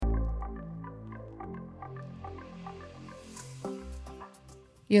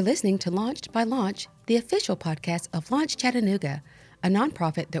You're listening to Launched by Launch, the official podcast of Launch Chattanooga, a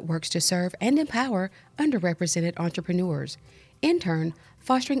nonprofit that works to serve and empower underrepresented entrepreneurs, in turn,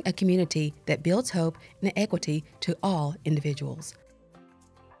 fostering a community that builds hope and equity to all individuals.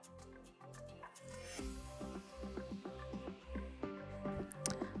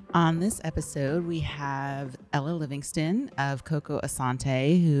 On this episode, we have Ella Livingston of Coco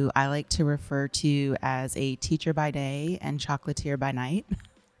Asante, who I like to refer to as a teacher by day and chocolatier by night.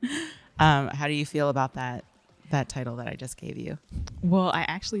 How do you feel about that title that I just gave you? Well, I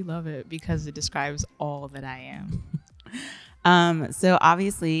actually love it because it describes all that I am. So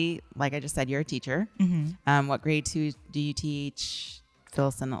obviously, like I just said, you're a teacher. Mm-hmm. What grade do you teach? Fill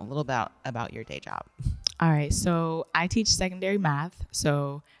us in a little about your day job. All right. So I teach secondary math.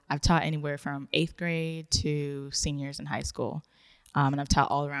 So I've taught anywhere from 8th grade to seniors in high school. And I've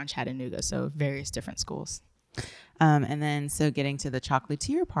taught all around Chattanooga, so various different schools. And then so getting to the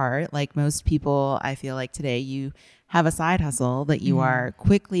chocolatier part, like most people, I feel like today you have a side hustle that you are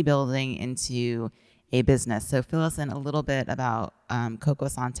quickly building into a business. So fill us in a little bit about Coco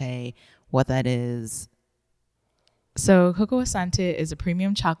Asante, what that is. So Coco Asante is a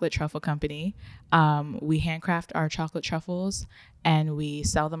premium chocolate truffle company. We handcraft our chocolate truffles and we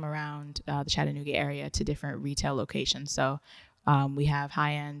sell them around the Chattanooga area to different retail locations. So we have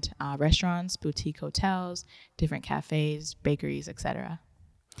high-end restaurants, boutique hotels, different cafes, bakeries, etc.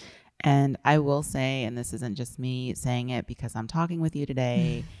 And I will say, and this isn't just me saying it because I'm talking with you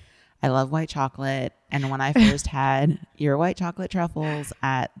today, I love white chocolate. And when I first had your white chocolate truffles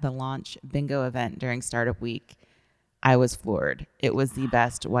at the launch bingo event during Startup Week, I was floored. It was the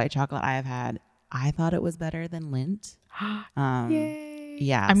best white chocolate I have had. I thought it was better than Lindt. Yay.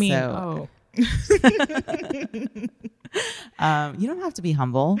 Yeah. I mean, You don't have to be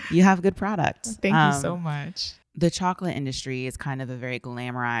humble. You have good product. Thank you so much. The chocolate industry is kind of a very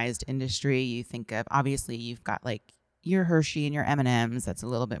glamorized industry. You think of, obviously, you've got like your Hershey and your M&Ms. That's a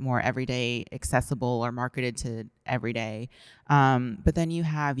little bit more everyday accessible or marketed to everyday. But then you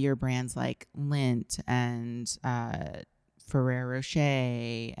have your brands like Lindt and Ferrero Rocher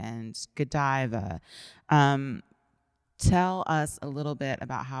and Godiva. Tell us a little bit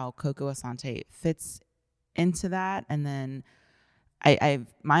about how Coco Asante fits into that. And then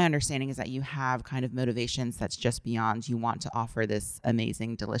my understanding is that you have kind of motivations that's just beyond you want to offer this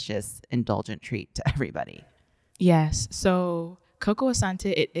amazing, delicious, indulgent treat to everybody. Yes. So Coco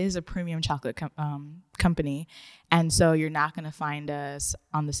Asante, it is a premium chocolate company. And so you're not going to find us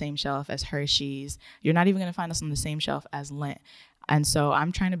on the same shelf as Hershey's. You're not even going to find us on the same shelf as Lindt. And so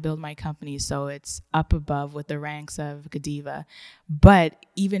I'm trying to build my company so it's up above with the ranks of Godiva, but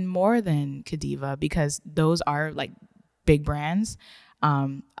even more than Godiva, because those are like big brands.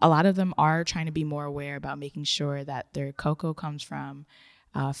 A lot of them are trying to be more aware about making sure that their cocoa comes from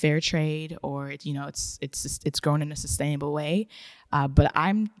fair trade, or it's grown in a sustainable way. But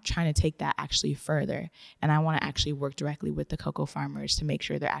I'm trying to take that actually further, and I want to actually work directly with the cocoa farmers to make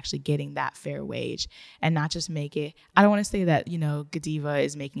sure they're actually getting that fair wage, and not just make it. I don't want to say that Godiva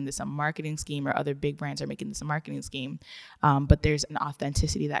is making this a marketing scheme or other big brands are making this a marketing scheme, but there's an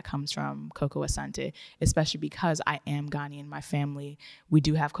authenticity that comes from Coco Asante, especially because I am Ghanaian. My family, we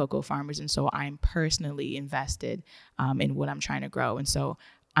do have cocoa farmers, and so I'm personally invested in what I'm trying to grow, and so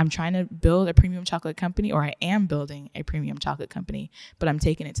I'm trying to build a premium chocolate company, or I am building a premium chocolate company, but I'm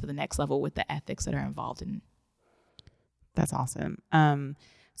taking it to the next level with the ethics that are involved in. That's awesome.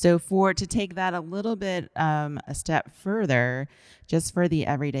 So to take that a little bit a step further, just for the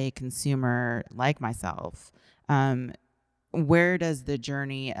everyday consumer like myself, where does the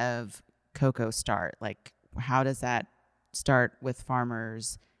journey of cocoa start? Like, how does that start with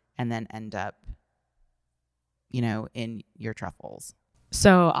farmers and then end up, in your truffles?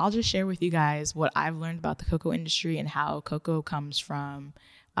 So I'll just share with you guys what I've learned about the cocoa industry and how cocoa comes from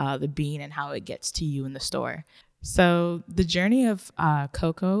the bean and how it gets to you in the store. So the journey of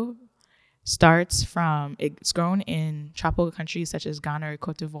cocoa starts from, it's grown in tropical countries such as Ghana or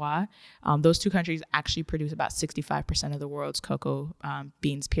Cote d'Ivoire. Those two countries actually produce about 65% of the world's cocoa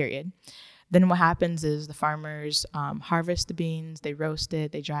beans, period. Then what happens is the farmers harvest the beans, they roast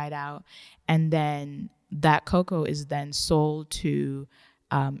it, they dry it out, and then that cocoa is then sold to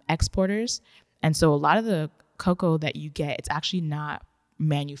exporters. And so a lot of the cocoa that you get, it's actually not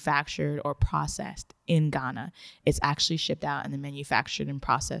manufactured or processed in Ghana. It's actually shipped out and then manufactured and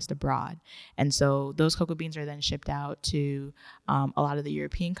processed abroad. And so those cocoa beans are then shipped out to a lot of the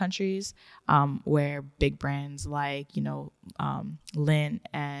European countries where big brands like, Lindt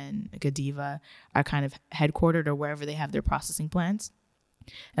and Godiva are kind of headquartered, or wherever they have their processing plants.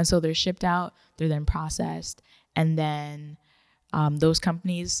 And so they're shipped out, they're then processed, and then Those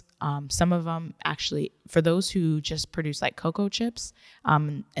companies, some of them actually, for those who just produce like cocoa chips,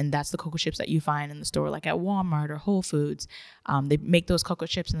 and that's the cocoa chips that you find in the store, like at Walmart or Whole Foods, they make those cocoa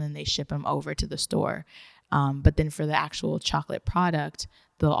chips and then they ship them over to the store. But then for the actual chocolate product,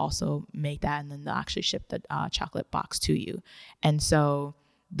 they'll also make that and then they'll actually ship the chocolate box to you. And so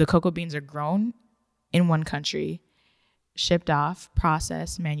the cocoa beans are grown in one country, shipped off,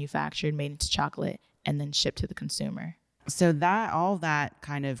 processed, manufactured, made into chocolate, and then shipped to the consumer. So all that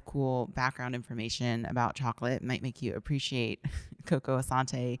kind of cool background information about chocolate might make you appreciate Coco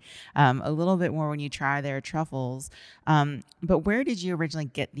Asante a little bit more when you try their truffles. But where did you originally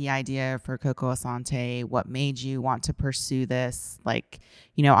get the idea for Coco Asante? What made you want to pursue this? Like,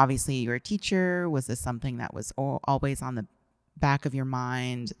 obviously you're a teacher. Was this something that was always on the back of your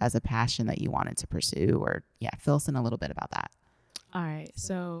mind as a passion that you wanted to pursue? Or fill us in a little bit about that. All right.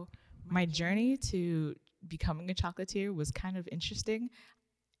 So my journey to becoming a chocolatier was kind of interesting.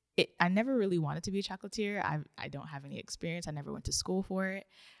 I never really wanted to be a chocolatier. I don't have any experience. I never went to school for it.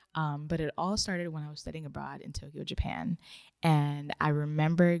 But it all started when I was studying abroad in Tokyo, Japan. And I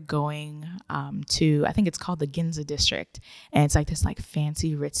remember going to, I think it's called the Ginza district. And it's like this like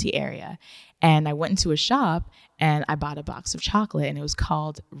fancy, ritzy area. And I went into a shop and I bought a box of chocolate and it was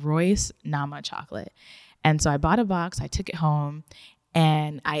called Royce Nama chocolate. And so I bought a box, I took it home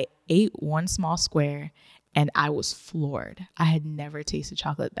and I ate one small square and I was floored. I had never tasted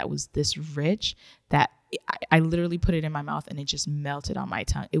chocolate that was this rich that I literally put it in my mouth and it just melted on my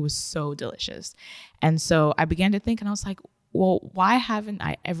tongue. It was so delicious. And so I began to think and I was like, well, why haven't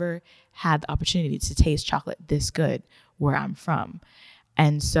I ever had the opportunity to taste chocolate this good where I'm from?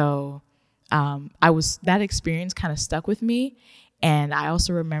 And so that experience kind of stuck with me. And I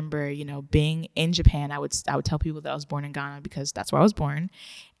also remember, being in Japan, I would tell people that I was born in Ghana because that's where I was born.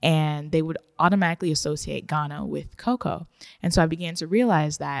 And they would automatically associate Ghana with cocoa. And so I began to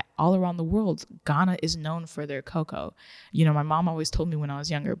realize that all around the world, Ghana is known for their cocoa. My mom always told me when I was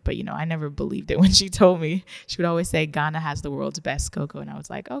younger, but, I never believed it when she told me. She would always say Ghana has the world's best cocoa. And I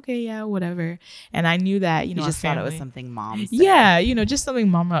was like, okay, yeah, whatever. And I knew that, you just thought it was something mom said. Yeah, just something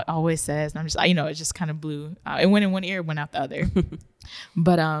mama always says. And I'm just, it just kind of blew. It went in one ear, went out the other.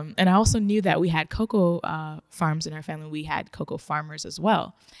 But, and I also knew that we had cocoa farms in our family. We had cocoa farmers as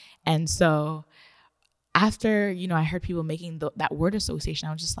well. And so after, I heard people making that word association,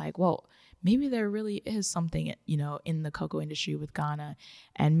 I was just like, well, maybe there really is something, in the cocoa industry with Ghana.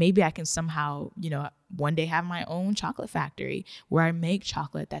 And maybe I can somehow, one day have my own chocolate factory where I make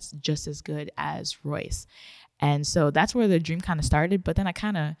chocolate that's just as good as Royce. And so that's where the dream kind of started. But then I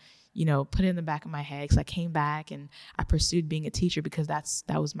kind of, put it in the back of my head because I came back and I pursued being a teacher because that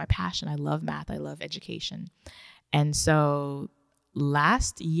was my passion. I love math. I love education. And so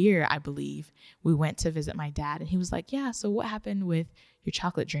last year, I believe, we went to visit my dad and he was like, yeah, so what happened with your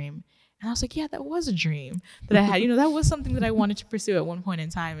chocolate dream? And I was like, yeah, that was a dream that I had. That was something that I wanted to pursue at one point in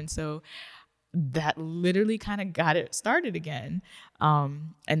time. And so that literally kind of got it started again.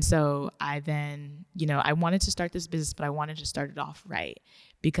 And so I then, I wanted to start this business, but I wanted to start it off right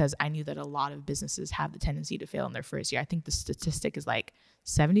because I knew that a lot of businesses have the tendency to fail in their first year. I think the statistic is like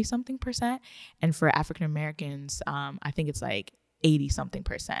 70-something%. And for African Americans, I think it's like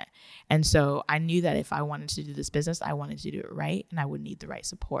 80-something%. And so I knew that if I wanted to do this business, I wanted to do it right and I would need the right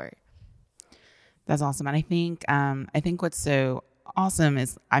support. That's awesome. And I think what's so awesome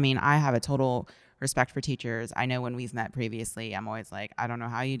is, I have a total respect for teachers. I know when we've met previously, I'm always like, I don't know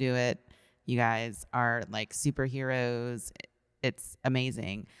how you do it. You guys are like superheroes. It's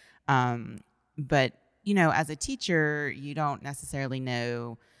amazing. But, as a teacher, you don't necessarily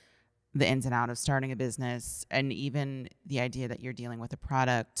know the ins and outs of starting a business, and even the idea that you're dealing with a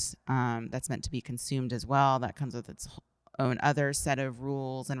product that's meant to be consumed as well, that comes with its own other set of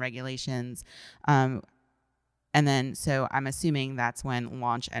rules and regulations. And then, so I'm assuming that's when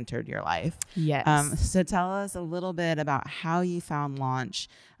Launch entered your life. Yes. So tell us a little bit about how you found Launch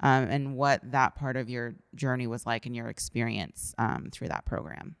and what that part of your journey was like and your experience through that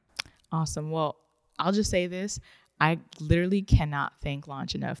program. Awesome. Well, I'll just say this. I literally cannot thank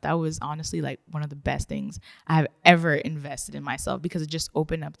Launch enough. That was honestly like one of the best things I have ever invested in myself because it just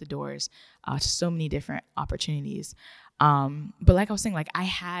opened up the doors to so many different opportunities. But like I was saying, like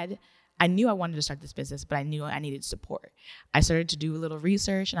I knew I wanted to start this business, but I knew I needed support. I started to do a little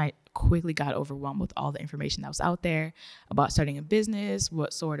research and I quickly got overwhelmed with all the information that was out there about starting a business,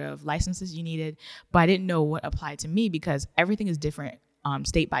 what sort of licenses you needed, but I didn't know what applied to me because everything is different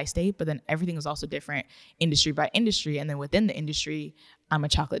state by state, but then everything is also different industry by industry. And then within the industry, I'm a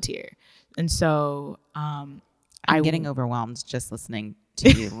chocolatier. And so I'm getting overwhelmed just listening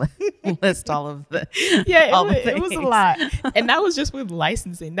to you list all of the it was a lot. And that was just with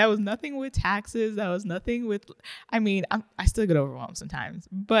licensing. That was nothing with taxes. That was nothing with, I mean, I still get overwhelmed sometimes,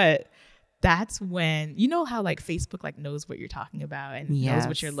 but that's when, you know how like Facebook like knows what you're talking about and knows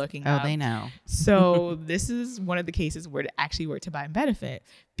what you're looking up. Oh, they know. So this is one of the cases where it actually worked to my benefit,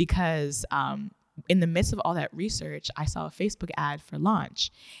 because in the midst of all that research, I saw a Facebook ad for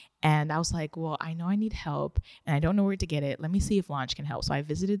Launch. And I was like, well, I know I need help and I don't know where to get it. Let me see if Launch can help. So I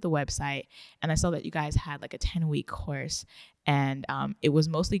visited the website and I saw that you guys had like a 10-week course, and it was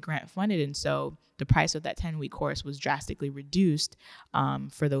mostly grant funded. And so the price of that 10-week course was drastically reduced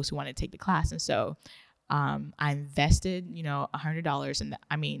for those who wanted to take the class. And so I invested, $100. And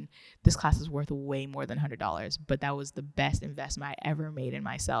I mean, this class is worth way more than $100, but that was the best investment I ever made in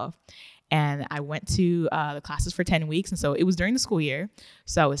myself. And I went to the classes for 10 weeks. And so it was during the school year.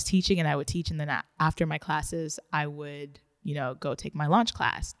 So I was teaching and I would teach. And then after my classes, I would, go take my Launch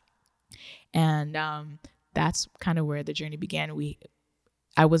class. And that's kind of where the journey began.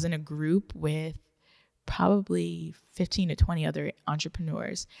 I was in a group with probably 15 to 20 other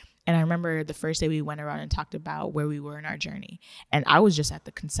entrepreneurs. And I remember the first day we went around and talked about where we were in our journey. And I was just at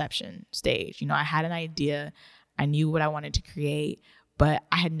the conception stage. I had an idea. I knew what I wanted to create, but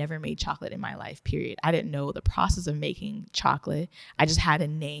I had never made chocolate in my life, period. I didn't know the process of making chocolate. I just had a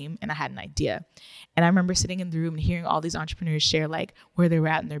name and I had an idea. And I remember sitting in the room and hearing all these entrepreneurs share like where they were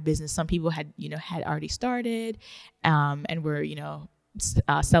at in their business. Some people had already started and were,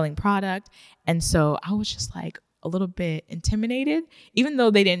 selling product. And so I was just like a little bit intimidated, even though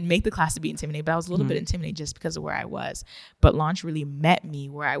they didn't make the class to be intimidated, but I was a little bit intimidated just because of where I was. But Launch really met me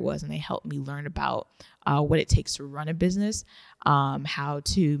where I was, and they helped me learn about what it takes to run a business, how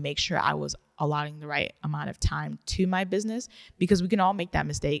to make sure I was allotting the right amount of time to my business, because we can all make that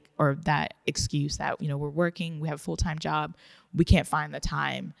mistake or that excuse that, we're working, we have a full-time job, we can't find the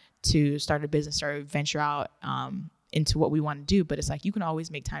time to start a business or venture out into what we want to do. But it's like, you can always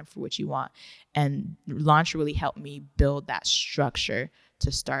make time for what you want. And Launch really helped me build that structure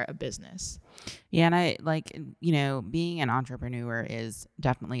to start a business. Yeah. And I being an entrepreneur is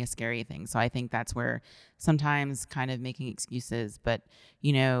definitely a scary thing. So I think that's where sometimes kind of making excuses, but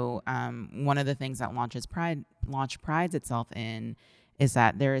one of the things that Launch prides itself in is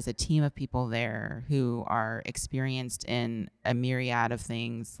that there is a team of people there who are experienced in a myriad of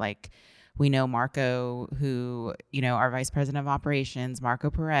things. Like, we know Marco, who, our vice president of operations,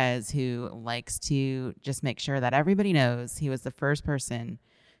 Marco Perez, who likes to just make sure that everybody knows he was the first person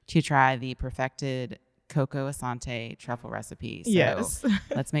to try the perfected Coco Asante truffle recipe. So yes.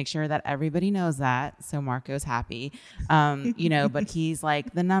 Let's make sure that everybody knows that. So Marco's happy, but he's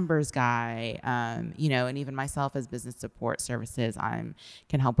like the numbers guy, and even myself as business support services,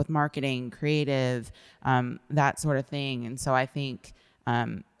 can help with marketing, creative, that sort of thing. And so I think,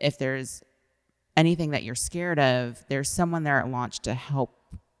 if there's anything that you're scared of, there's someone there at Launch to help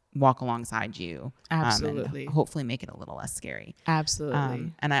walk alongside you. Absolutely. And hopefully make it a little less scary.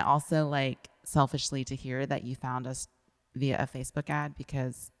 Absolutely. And I also like selfishly to hear that you found us via a Facebook ad,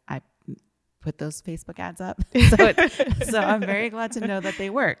 because I put those Facebook ads up. So I'm very glad to know that they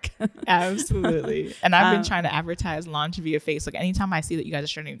work. Absolutely. And I've been trying to advertise Launch via Facebook. Anytime I see that you guys are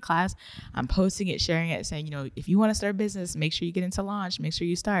starting a class, I'm posting it, sharing it, saying, if you want to start a business, make sure you get into Launch, make sure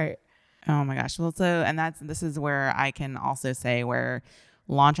you start. Oh my gosh. Well, this is where I can also say where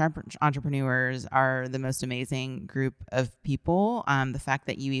Launch entrepreneurs are the most amazing group of people. The fact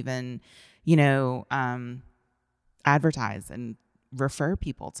that you even, advertise and refer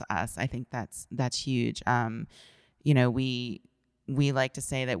people to us, I think that's huge. We like to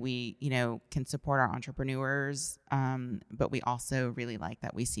say that we, can support our entrepreneurs, but we also really like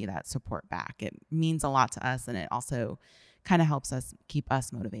that we see that support back. It means a lot to us, and it also kind of helps us keep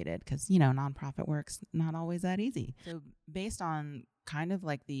us motivated, because, nonprofit work's not always that easy. So based on kind of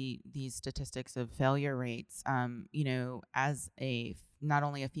like these statistics of failure rates, as not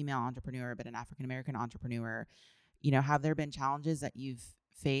only a female entrepreneur, but an African-American entrepreneur, have there been challenges that you've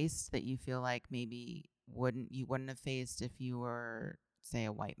faced that you feel like maybe you wouldn't have faced if you were, say,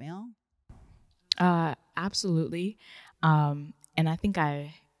 a white male? Absolutely. And I think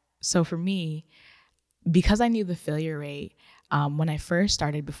so for me, because I knew the failure rate, when I first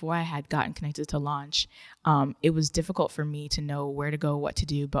started, before I had gotten connected to Launch, it was difficult for me to know where to go, what to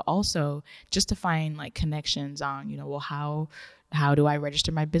do, but also just to find like connections on, how do I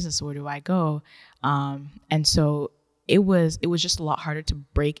register my business? Where do I go? And so it was just a lot harder to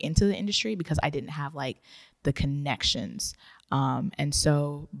break into the industry because I didn't have like the connections. And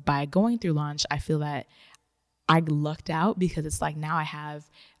so by going through Launch, I feel that I lucked out, because it's like now I have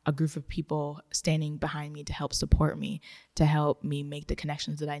a group of people standing behind me to help support me, to help me make the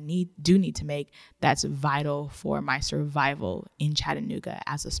connections that I need to make, that's vital for my survival in Chattanooga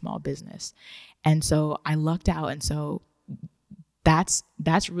as a small business. And so I lucked out. And so that's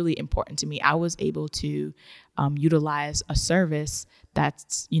really important to me. I was able to utilize a service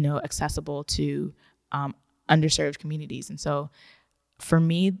that's, accessible to underserved communities. And so for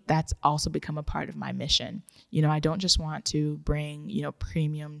me, that's also become a part of my mission. I don't just want to bring,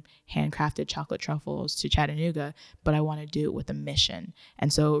 premium handcrafted chocolate truffles to Chattanooga, but I want to do it with a mission.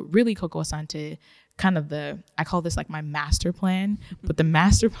 And so really Coco Asante, I call this like my master plan, but the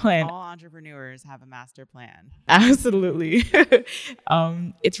master plan. All entrepreneurs have a master plan. Absolutely.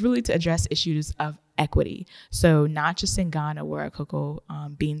 It's really to address issues of equity. So not just in Ghana where our cocoa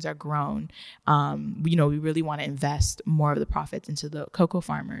beans are grown, we really want to invest more of the profits into the cocoa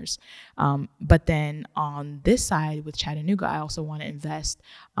farmers. But then on this side with Chattanooga, I also want to invest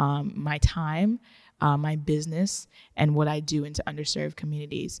my time, my business, and what I do into underserved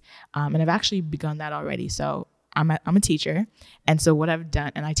communities. And I've actually begun that already. So I'm a teacher. And so what I've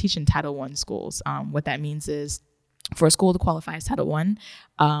done, and I teach in Title I schools. What that means is for a school to qualify as Title I,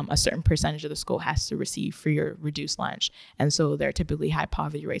 a certain percentage of the school has to receive free or reduced lunch. And so there are typically high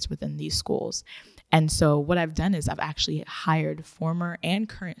poverty rates within these schools. And so what I've done is I've actually hired former and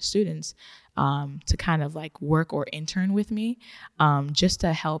current students to kind of like work or intern with me, just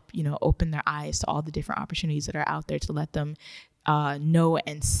to help, open their eyes to all the different opportunities that are out there, to let them know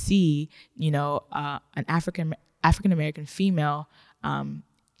and see, an African-American female,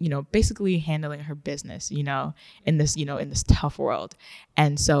 basically handling her business, in this tough world.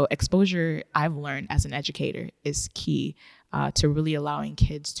 And so exposure, I've learned as an educator, is key to really allowing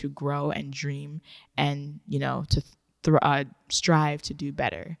kids to grow and dream and, to strive to do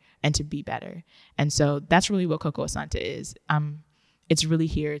better and to be better. And so that's really what Coco Asante is. It's really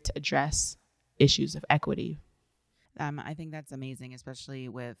here to address issues of equity. I think that's amazing, especially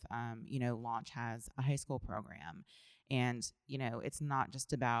with, Launch has a high school program. And, it's not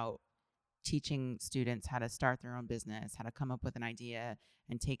just about teaching students how to start their own business, how to come up with an idea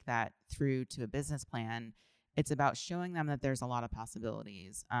and take that through to a business plan. It's about showing them that there's a lot of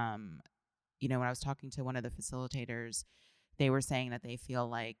possibilities. When I was talking to one of the facilitators, they were saying that they feel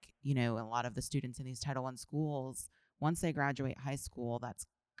like, a lot of the students in these Title I schools, once they graduate high school, that's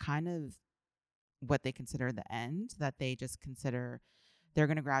kind of what they consider the end, that they just consider they're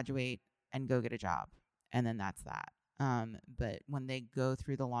going to graduate and go get a job. And then that's that. But when they go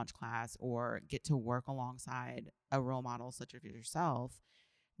through the Launch class or get to work alongside a role model such as yourself,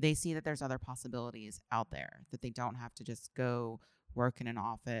 they see that there's other possibilities out there, that they don't have to just go work in an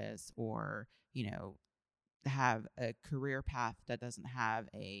office or, have a career path that doesn't have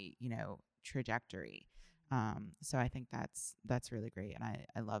a, trajectory. So I think that's really great. And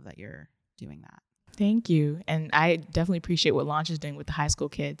I love that you're doing that. Thank you. And I definitely appreciate what Launch is doing with the high school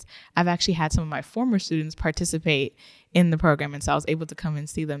kids. I've actually had some of my former students participate in the program. And so I was able to come and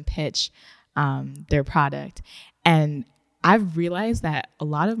see them pitch their product. And I've realized that a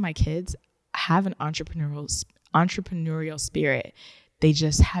lot of my kids have an entrepreneurial spirit. They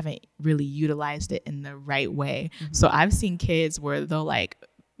just haven't really utilized it in the right way. Mm-hmm. So I've seen kids where they'll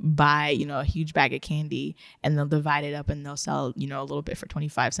buy, a huge bag of candy and they'll divide it up and they'll sell, a little bit for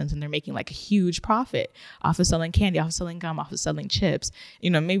 25 cents and they're making a huge profit off of selling candy, off of selling gum, off of selling chips.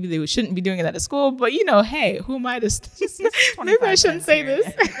 Maybe they shouldn't be doing it at a school, but hey, who am I to maybe I shouldn't say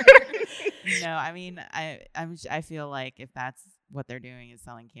this. No, I mean, I feel like if that's what they're doing is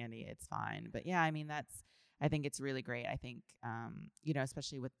selling candy, it's fine. But yeah, I mean, I think it's really great. I think,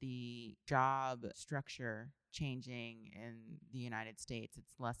 especially with the job structure changing in the United States,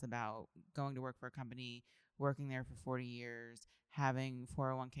 it's less about going to work for a company, working there for 40 years, having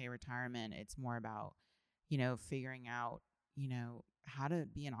 401k retirement. It's more about, figuring out, how to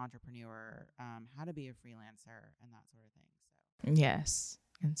be an entrepreneur, how to be a freelancer and that sort of thing. So yes.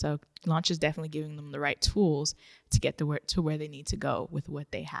 And so Launch is definitely giving them the right tools to get to where they need to go with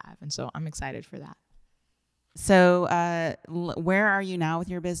what they have. And so I'm excited for that. So where are you now with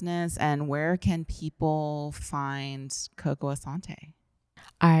your business and where can people find Coco Asante?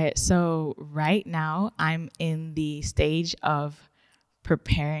 All right. So right now I'm in the stage of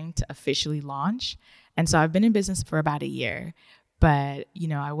preparing to officially launch. And so I've been in business for about a year, but,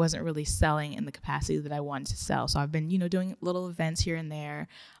 I wasn't really selling in the capacity that I wanted to sell. So I've been, doing little events here and there,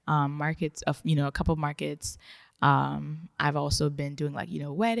 markets of, a couple of markets. I've also been doing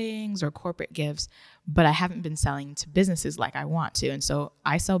weddings or corporate gifts, but I haven't been selling to businesses like I want to. And so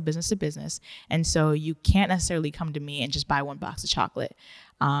I sell business to business. And so you can't necessarily come to me and just buy one box of chocolate.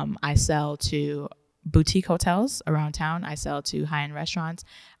 I sell to boutique hotels around town. I sell to high-end restaurants.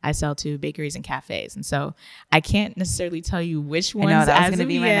 I sell to bakeries and cafes. And so I can't necessarily tell you which ones. I know, that was going to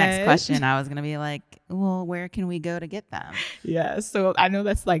be my next question. I was going to be like, well, where can we go to get them? Yeah. So I know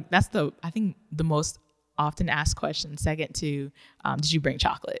that's I think the most often asked question, second to, did you bring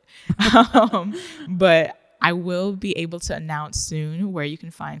chocolate? But I will be able to announce soon where you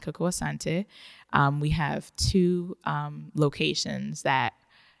can find Coco Asante. We have 2 locations that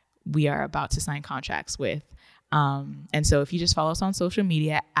we are about to sign contracts with. And so if you just follow us on social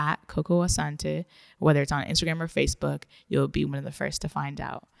media at Coco Asante, whether it's on Instagram or Facebook, you'll be one of the first to find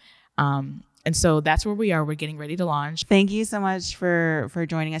out. And so that's where we are. We're getting ready to launch. Thank you so much for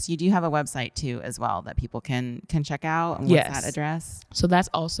joining us. You do have a website too as well that people can check out. And what's that address? So that's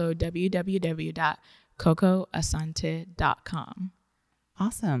also www.cocoasante.com.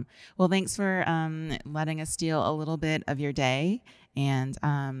 Awesome. Well, thanks for letting us steal a little bit of your day. And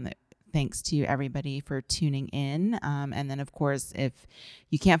thanks to everybody for tuning in. And then, of course, if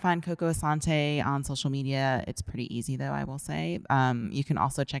you can't find Coco Asante on social media, it's pretty easy, though, I will say. You can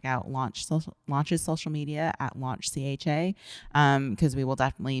also check out Launch's social media at LaunchCHA, because we will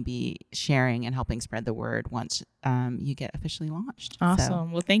definitely be sharing and helping spread the word once you get officially launched.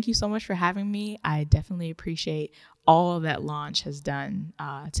 Awesome. Well, thank you so much for having me. I definitely appreciate all that Launch has done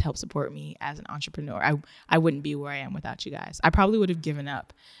to help support me as an entrepreneur. I wouldn't be where I am without you guys. I probably would have given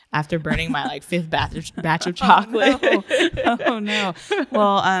up after burning my 5th batch of chocolate. Oh no.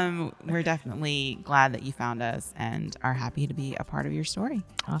 Well, we're definitely glad that you found us and are happy to be a part of your story.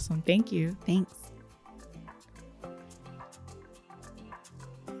 Awesome. Thank you. Thanks.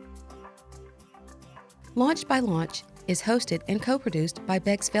 Launch by Launch is hosted and co-produced by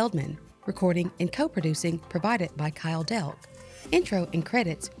Bex Feldman. Recording and co-producing provided by Kyle Delk. Intro and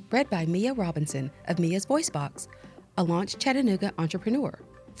credits read by Mia Robinson of Mia's Voice Box, a Launch Chattanooga entrepreneur.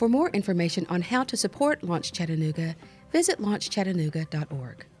 For more information on how to support Launch Chattanooga, visit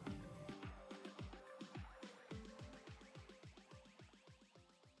launchchattanooga.org.